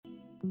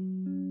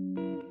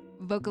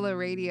Vocalo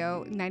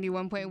Radio,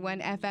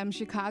 91.1 FM,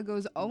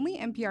 Chicago's only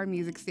NPR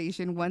music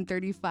station,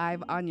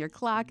 1:35 on your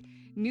clock.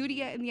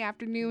 Nudia in the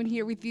afternoon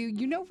here with you.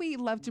 You know we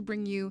love to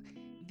bring you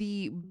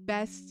the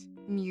best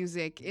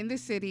music in the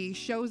city,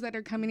 shows that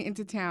are coming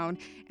into town,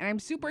 and I'm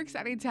super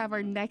excited to have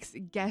our next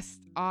guest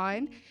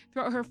on.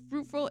 Throughout her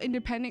fruitful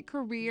independent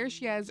career,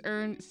 she has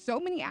earned so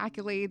many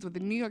accolades with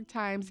the New York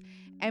Times,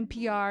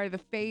 NPR, The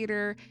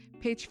Fader,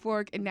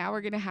 Pitchfork, and now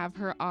we're going to have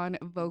her on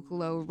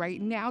Vocalo right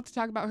now to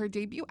talk about her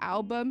debut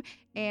album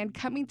and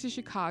coming to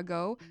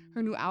Chicago.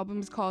 Her new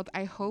album is called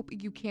I Hope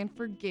You Can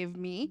Forgive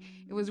Me.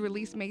 It was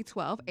released May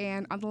 12th,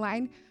 and on the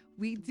line,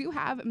 we do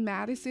have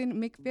Madison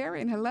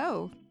McFerrin.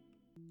 Hello.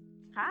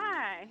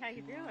 Hi, how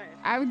you doing?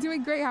 I'm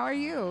doing great. How are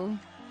you?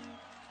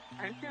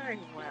 I'm doing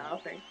well,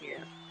 thank you.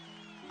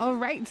 All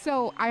right.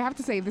 So I have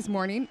to say, this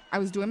morning I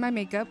was doing my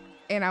makeup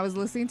and I was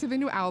listening to the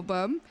new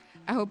album,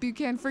 I Hope You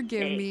Can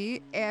Forgive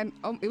Me. And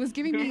it was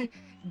giving me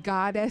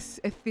goddess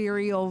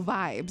ethereal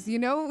vibes. You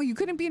know, you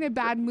couldn't be in a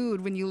bad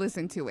mood when you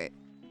listen to it.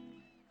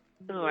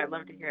 Oh, I'd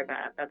love to hear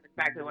that. That's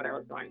exactly what I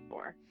was going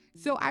for.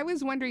 So I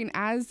was wondering,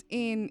 as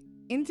an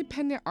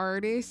independent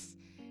artist,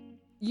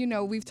 you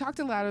know, we've talked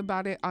a lot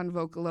about it on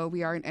Vocalo.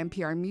 We are an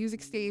NPR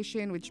music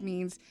station, which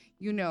means,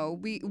 you know,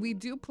 we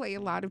do play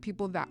a lot of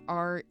people that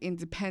are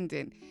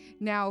independent.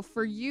 Now,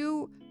 for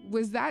you,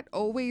 was that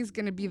always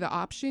going to be the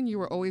option? You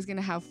were always going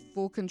to have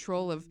full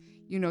control of,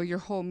 you know, your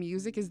whole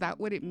music? Is that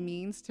what it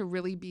means to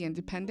really be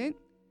independent?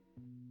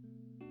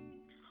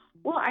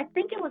 Well, I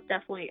think it was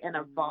definitely an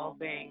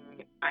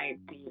evolving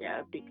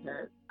idea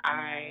because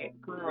I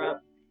grew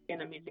up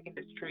in a music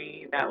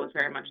industry that was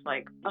very much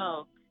like,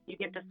 oh, you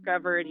get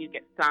discovered, you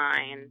get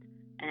signed,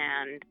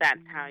 and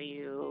that's how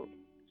you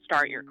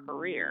start your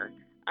career.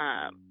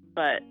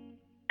 But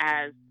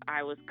as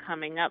I was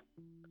coming up,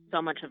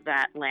 so much of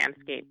that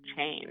landscape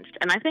changed.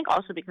 And I think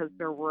also because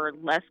there were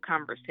less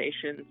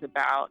conversations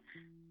about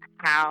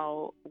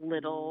how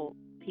little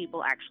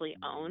people actually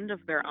owned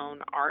of their own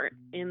art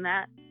in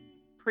that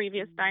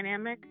previous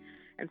dynamic.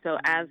 And so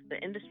as the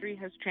industry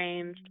has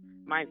changed,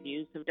 my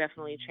views have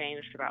definitely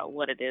changed about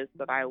what it is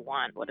that I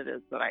want, what it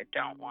is that I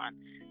don't want.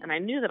 And I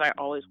knew that I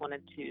always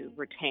wanted to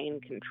retain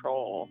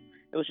control.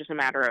 It was just a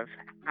matter of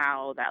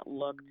how that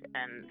looked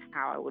and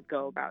how I would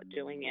go about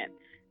doing it.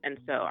 And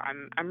so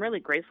I'm really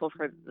grateful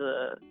for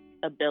the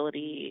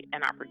ability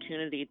and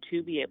opportunity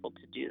to be able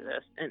to do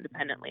this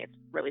independently. It's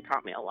really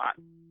taught me a lot.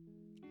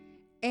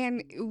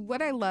 And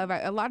what I love,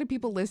 a lot of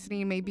people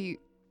listening may be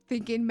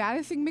thinking,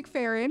 Madison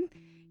McFerrin,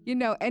 you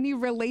know, any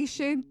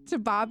relation to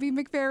Bobby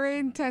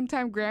McFerrin,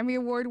 10-time Grammy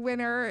Award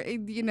winner,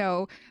 you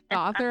know, the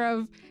author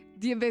of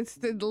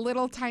the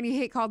little tiny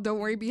hit called Don't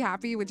Worry, Be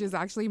Happy, which is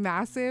actually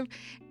massive.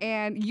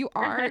 And you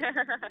are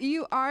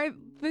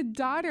the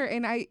daughter.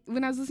 And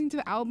when I was listening to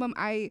the album,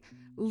 I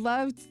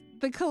loved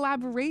the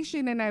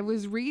collaboration, and I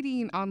was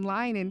reading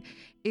online. And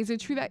is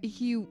it true that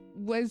he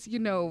was, you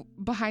know,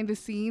 behind the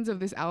scenes of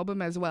this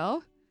album as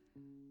well?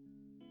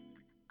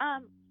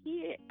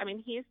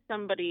 He's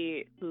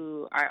somebody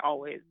who I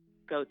always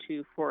go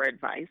to for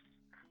advice.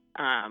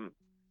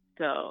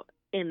 So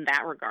in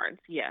that regards,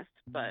 yes,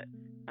 but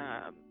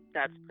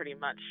that's pretty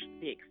much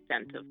the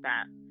extent of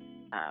that,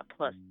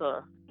 plus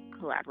the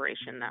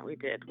collaboration that we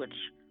did, which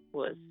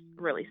was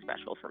really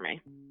special for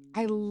me.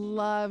 I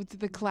loved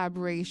the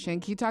collaboration.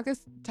 Can you talk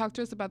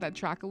to us about that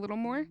track a little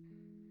more?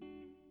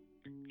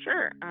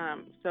 Sure.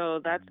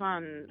 So that's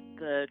on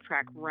the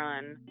track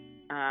Run,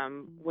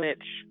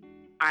 which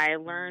I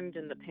learned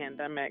in the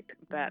pandemic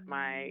that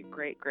my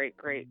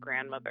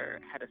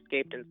great-great-great-grandmother had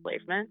escaped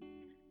enslavement,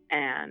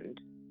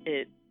 and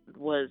it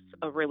was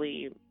a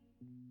really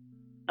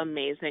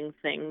amazing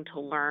thing to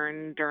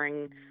learn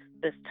during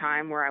this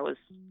time where I was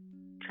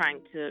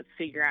trying to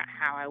figure out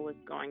how I was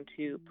going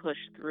to push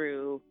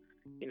through,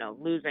 you know,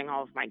 losing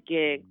all of my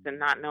gigs and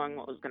not knowing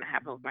what was going to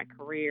happen with my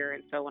career.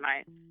 And so when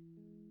I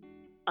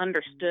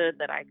understood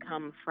that I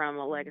come from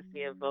a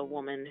legacy of a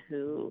woman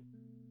who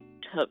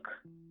took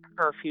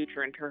her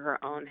future into her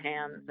own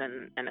hands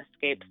and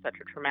escaped such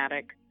a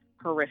traumatic,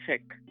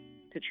 horrific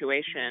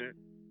situation,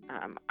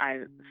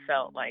 I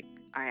felt like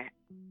I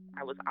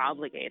was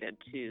obligated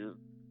to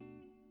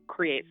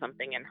create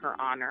something in her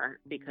honor,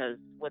 because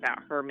without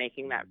her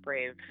making that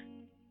brave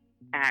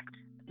act,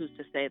 who's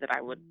to say that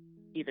I would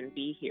even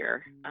be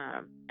here?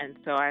 And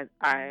so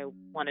I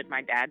wanted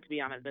my dad to be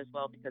on it as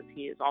well, because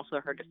he is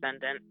also her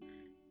descendant.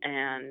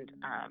 And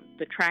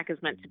the track is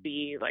meant to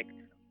be like,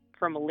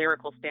 from a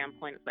lyrical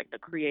standpoint, it's like the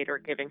creator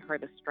giving her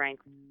the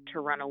strength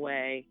to run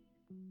away,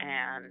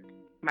 and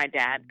my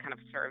dad kind of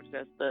serves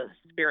as the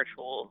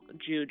spiritual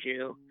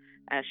juju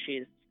as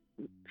she's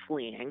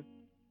fleeing.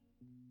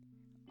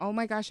 Oh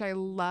my gosh, I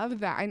love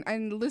that.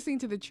 And listening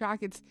to the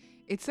track, it's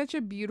such a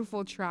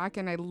beautiful track,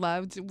 and I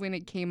loved when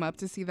it came up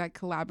to see that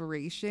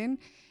collaboration.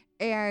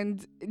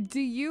 And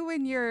do you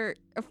and your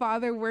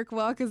father work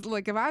well? Because,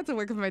 look, if I had to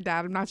work with my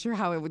dad, I'm not sure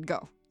how it would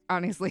go,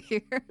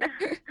 honestly.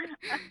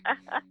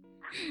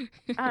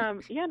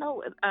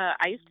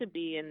 I used to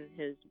be in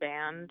his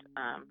band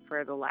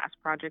for the last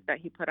project that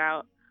he put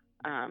out.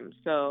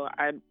 So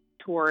I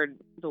toured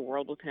the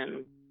world with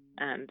him,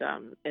 and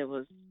it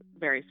was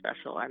very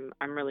special.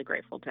 I'm really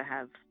grateful to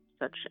have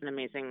such an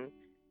amazing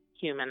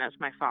human as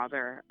my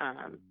father.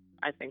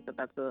 I think that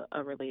that's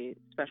a really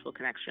special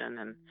connection,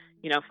 and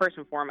first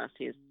and foremost,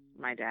 he's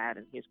my dad,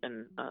 and he's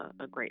been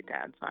a great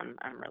dad. So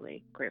I'm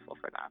really grateful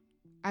for that.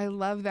 I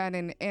love that,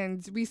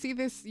 and we see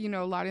this, a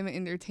lot in the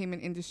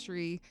entertainment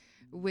industry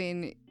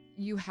when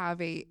you have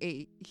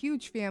a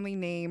huge family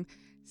name.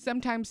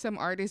 Sometimes some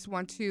artists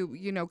want to,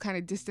 kind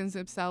of distance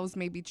themselves,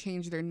 maybe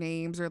change their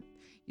names, or,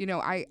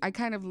 I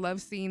kind of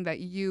love seeing that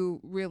you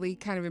really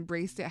kind of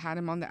embraced it, had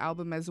him on the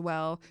album as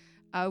well.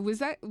 Was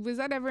that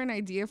ever an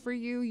idea for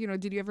you?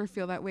 Did you ever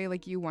feel that way,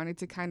 like you wanted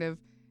to kind of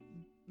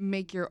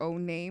make your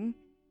own name?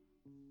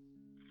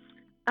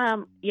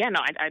 Yeah, no,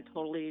 I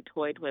totally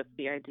toyed with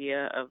the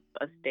idea of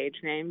a stage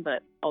name,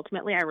 but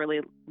ultimately I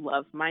really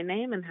love my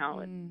name and how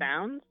it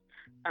sounds.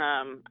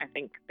 I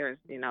think there's,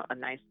 a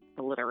nice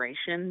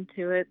alliteration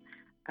to it.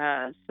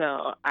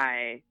 So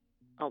I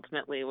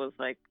ultimately was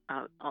like,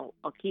 I'll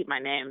keep my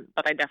name,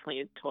 but I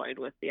definitely toyed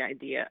with the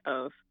idea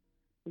of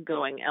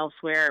going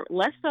elsewhere,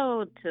 less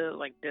so to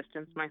like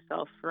distance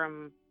myself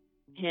from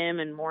him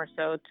and more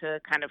so to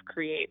kind of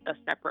create a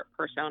separate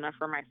persona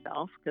for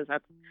myself, because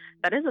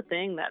that is a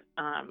thing that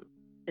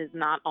is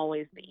not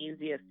always the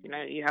easiest.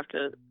 You have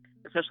to,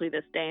 especially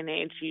this day and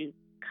age, you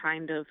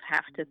kind of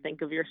have to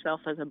think of yourself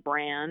as a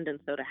brand, and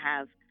so to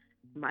have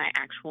my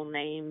actual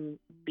name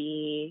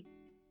be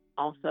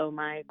also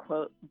my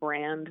quote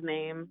brand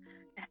name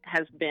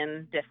has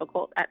been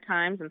difficult at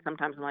times. And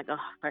sometimes I'm like, oh,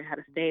 if I had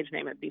a stage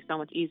name, it'd be so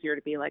much easier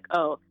to be like,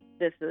 oh,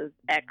 this is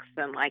X,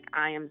 and like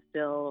I am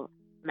still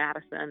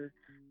Madison.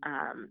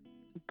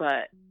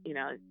 But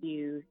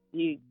you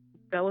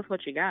go with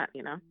what you got.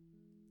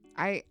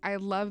 I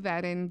love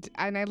that, and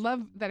I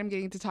love that I'm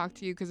getting to talk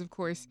to you because, of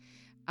course,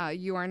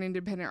 you are an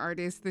independent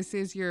artist. This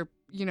is your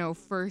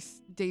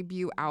first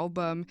debut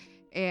album,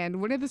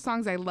 and one of the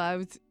songs I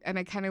loved and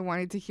I kind of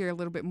wanted to hear a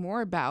little bit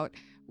more about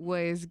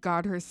was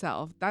God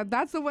Herself.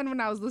 That's the one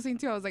when I was listening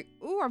to, I was like,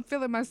 ooh, I'm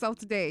feeling myself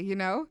today.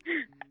 Well,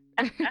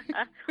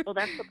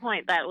 that's the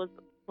point. That was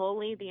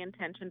fully the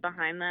intention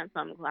behind that,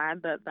 so I'm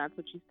glad that that's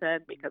what you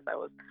said, because I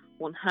was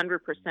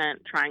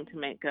 100% trying to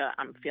make a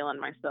I'm feeling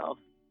myself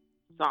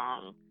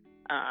song.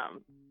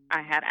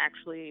 I had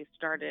actually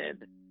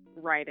started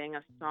writing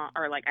a song,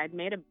 or like I'd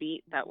made a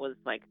beat that was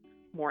like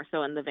more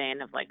so in the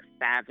vein of like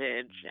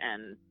Savage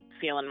and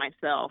feeling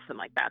myself, and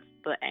like that's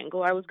the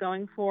angle I was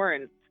going for,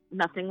 and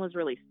nothing was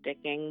really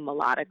sticking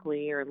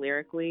melodically or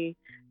lyrically.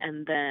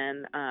 And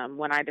then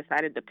when I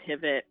decided to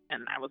pivot,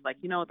 and I was like,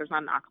 there's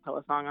not an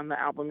acapella song on the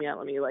album yet,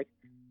 let me like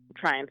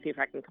try and see if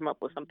I can come up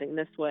with something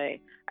this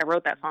way. I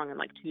wrote that song in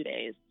like 2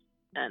 days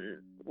and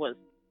was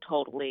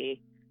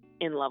totally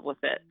in love with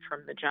it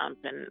from the jump,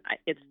 and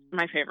it's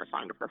my favorite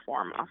song to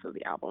perform off of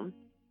the album.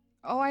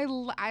 Oh,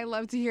 I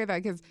love to hear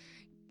that, because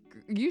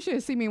you should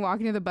have seen me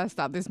walking to the bus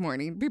stop this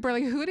morning. People are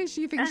like, who does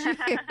she think she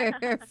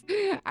is?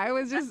 I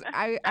was just,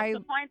 That's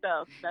the point,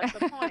 though. That's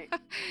the point.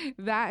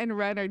 That and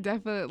Run are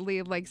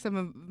definitely like some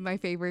of my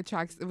favorite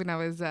tracks when I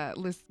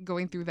was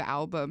going through the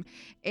album.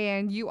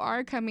 And you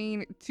are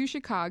coming to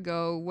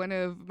Chicago, one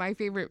of my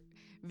favorite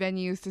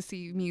venues to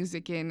see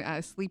music in,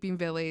 Sleeping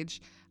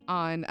Village,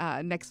 on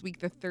next week,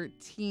 the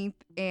 13th.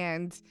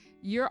 And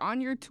you're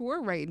on your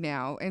tour right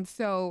now. And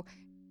so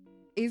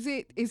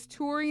is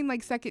touring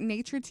like second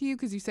nature to you?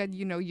 Because you said,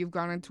 you've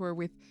gone on tour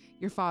with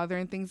your father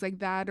and things like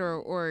that,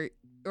 or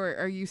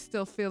are you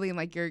still feeling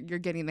like you're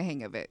getting the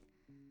hang of it?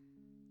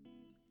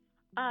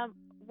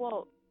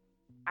 Well,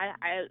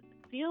 I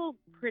feel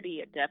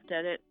pretty adept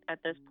at it at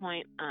this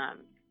point.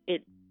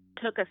 It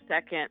took a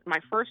second. My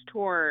first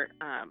tour,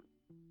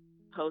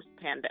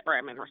 post-pandemic,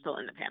 we're still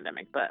in the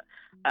pandemic, but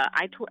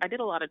I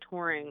did a lot of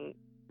touring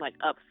like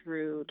up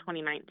through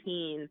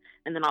 2019,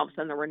 and then all of a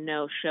sudden there were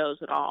no shows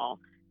at all.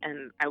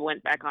 And I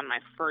went back on my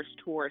first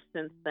tour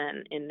since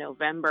then in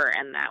November,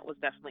 and that was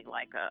definitely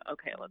like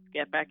okay, let's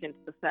get back into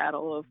the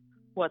saddle of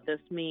what this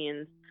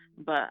means.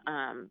 But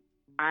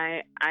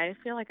I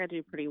feel like I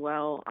do pretty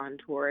well on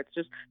tour. It's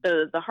just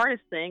the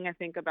hardest thing I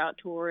think about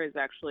tour is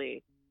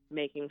actually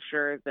making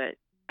sure that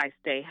I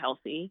stay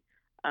healthy.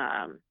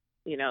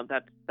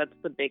 That's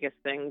the biggest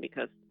thing,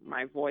 because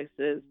my voice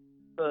is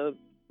the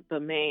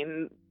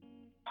main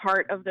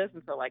part of this,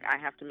 and so like I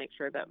have to make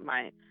sure that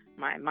my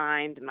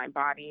mind and my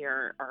body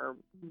are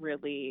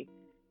really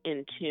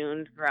in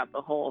tune throughout the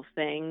whole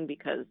thing,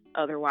 because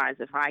otherwise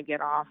if I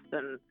get off,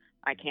 then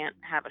I can't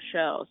have a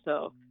show.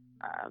 So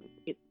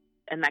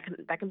and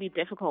that can be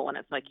difficult when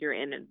it's like you're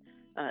on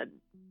a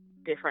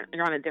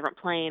different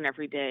plane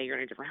every day, you're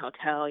in a different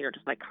hotel, you're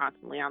just like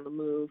constantly on the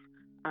move.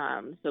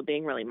 So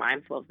being really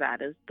mindful of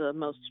that is the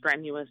most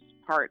strenuous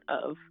part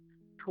of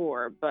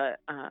tour. But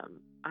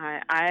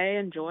I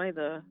enjoy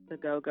the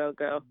go.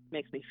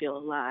 Makes me feel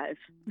alive.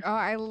 Oh,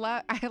 I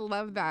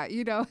love that.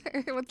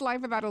 What's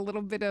life without a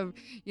little bit of,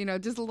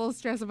 just a little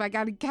stress if I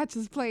got to catch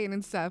this plane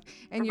and stuff.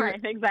 And right,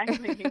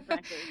 exactly.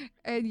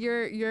 And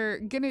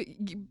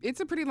it's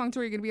a pretty long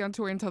tour. You're gonna be on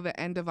tour until the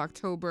end of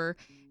October.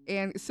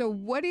 And so,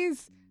 what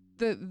is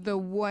the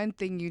one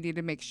thing you need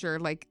to make sure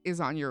like is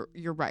on your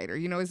rider?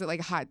 You know, is it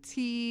like hot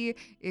tea?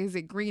 Is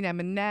it green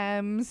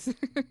M&Ms?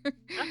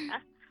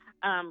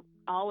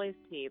 Always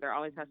tea. There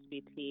always has to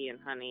be tea and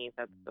honey.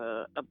 That's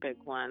a big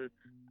one.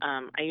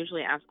 I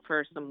usually ask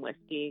for some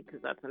whiskey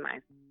because that's a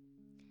nice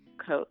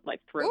coat, like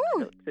throat Ooh.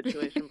 coat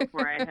situation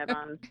before I head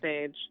on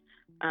stage.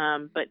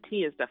 But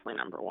tea is definitely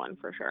number one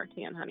for sure.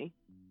 Tea and honey.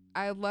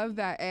 I love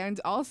that.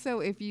 And also,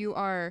 if you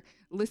are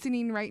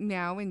listening right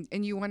now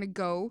and you want to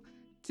go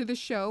to the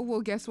show, well,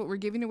 guess what? We're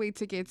giving away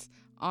tickets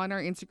on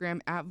our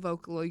Instagram at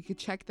Vocalo. You can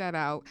check that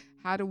out,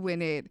 how to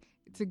win it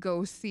to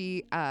go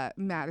see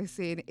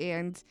Madison.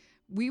 And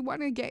we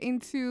want to get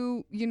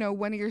into, you know,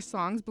 one of your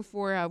songs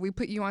before we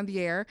put you on the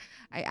air.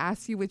 I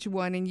asked you which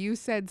one, and you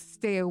said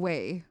Stay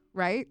Away,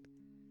 right?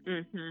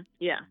 Mm-hmm.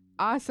 Yeah.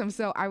 Awesome.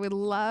 So I would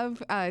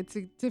love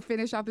to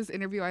finish off this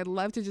interview. I'd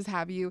love to just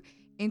have you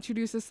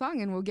introduce a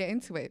song and we'll get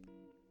into it.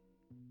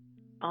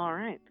 All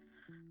right.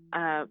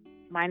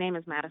 My name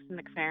is Madison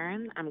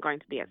McFerrin. I'm going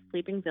to be at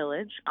Sleeping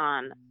Village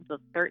on the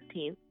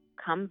 13th.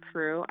 Come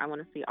through. I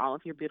want to see all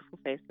of your beautiful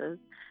faces.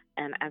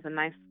 And as a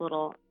nice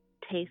little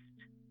taste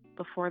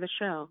before the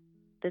show,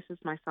 this is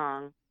my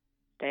song,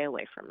 Stay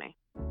Away From Me.